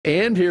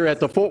And here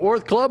at the Fort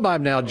Worth Club,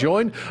 I'm now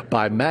joined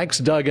by Max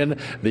Duggan,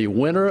 the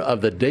winner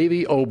of the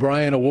Davey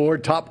O'Brien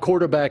Award, top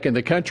quarterback in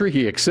the country.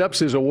 He accepts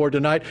his award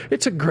tonight.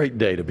 It's a great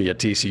day to be a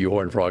TCU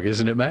Horned Frog,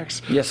 isn't it,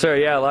 Max? Yes, sir.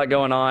 Yeah, a lot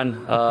going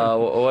on.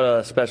 What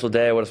a special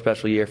day. What a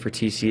special year for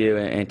TCU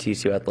and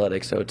TCU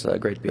athletics. So it's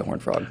great to be a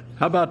Horned Frog.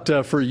 How about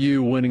for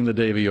you winning the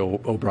Davey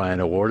O'Brien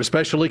Award,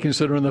 especially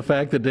considering the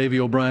fact that Davey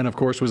O'Brien, of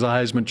course, was a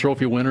Heisman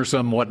Trophy winner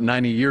somewhat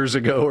 90 years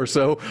ago or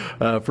so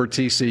for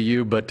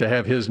TCU, but to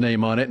have his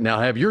name on it, now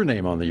have your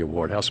name on the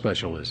award. How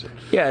special is it?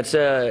 Yeah,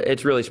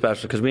 it's really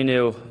special because we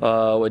knew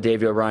what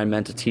Davey O'Brien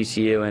meant to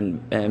TCU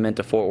and meant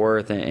to Fort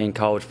Worth and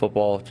college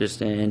football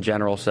just in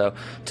general. So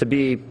to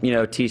be,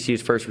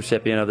 TCU's first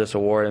recipient of this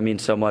award, it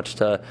means so much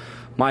to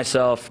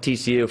myself,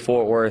 TCU,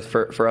 Fort Worth,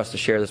 for us to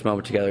share this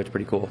moment together. It's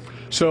pretty cool.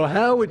 So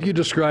how would you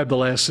describe the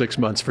last 6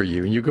 months for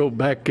you? And you go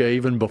back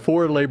even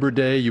before Labor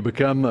Day, you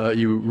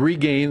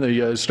regain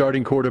the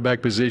starting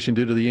quarterback position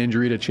due to the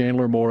injury to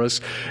Chandler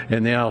Morris,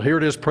 and now here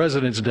it is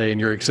President's Day and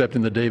you're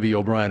accepting the Davey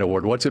O'Brien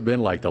Award. What's it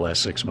been like the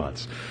last 6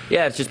 months?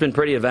 Yeah, it's just been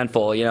pretty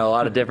eventful. A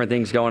lot of different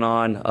things going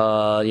on.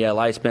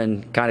 Life's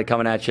been kind of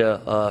coming at you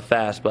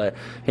fast, but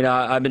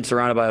I've been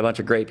surrounded by a bunch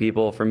of great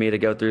people for me to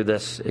go through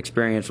this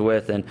experience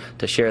with and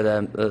to share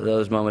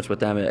those moments with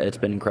them. It's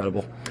been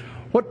incredible.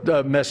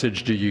 What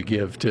message do you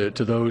give to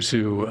those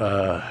who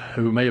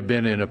may have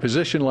been in a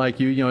position like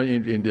you?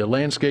 In the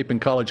landscape in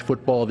college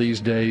football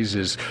these days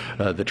is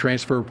the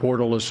transfer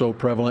portal is so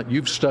prevalent.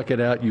 You've stuck it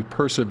out. You've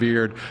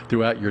persevered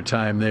throughout your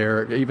time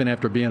there, even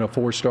after being a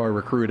four-star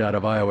recruit out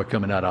of Iowa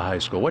coming out of high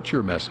school. What's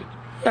your message?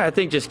 Yeah, I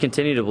think just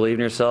continue to believe in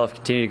yourself,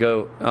 continue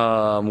to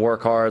go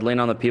work hard, lean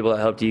on the people that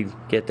helped you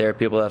get there,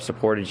 people that have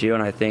supported you,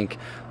 and I think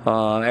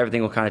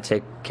everything will kind of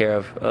take care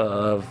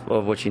of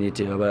what you need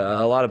to. But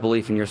a lot of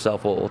belief in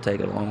yourself will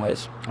take it a long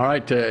ways. All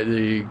right,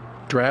 the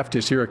draft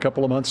is here a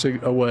couple of months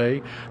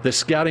away. The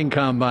scouting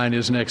combine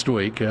is next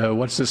week.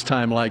 What's this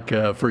time like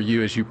for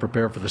you as you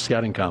prepare for the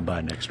scouting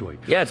combine next week?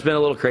 Yeah, it's been a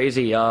little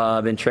crazy.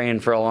 I've been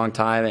training for a long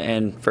time,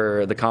 and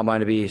for the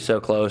combine to be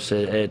so close,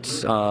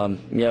 it's going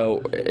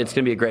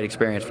to be a great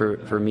experience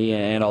for me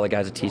and all the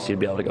guys at TCU to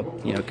be able to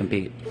go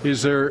compete.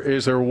 Is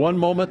there one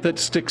moment that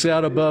sticks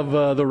out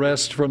above the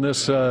rest from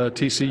this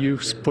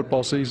TCU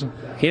football season?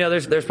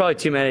 There's probably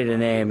too many to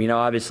name.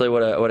 Obviously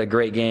what a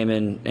great game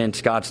in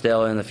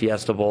Scottsdale in the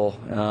Fiesta Bowl.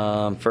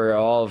 For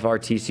all of our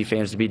TC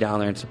fans to be down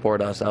there and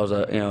support us, that was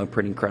a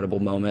pretty incredible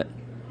moment.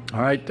 All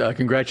right,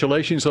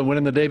 congratulations on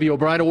winning the Davey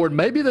O'Brien Award.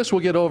 Maybe this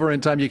will get over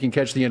in time you can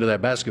catch the end of that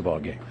basketball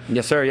game.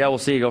 Yes, sir. Yeah, we'll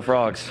see you. Go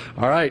Frogs.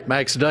 All right,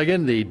 Max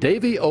Duggan, the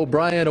Davey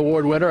O'Brien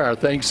Award winner. Our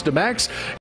thanks to Max.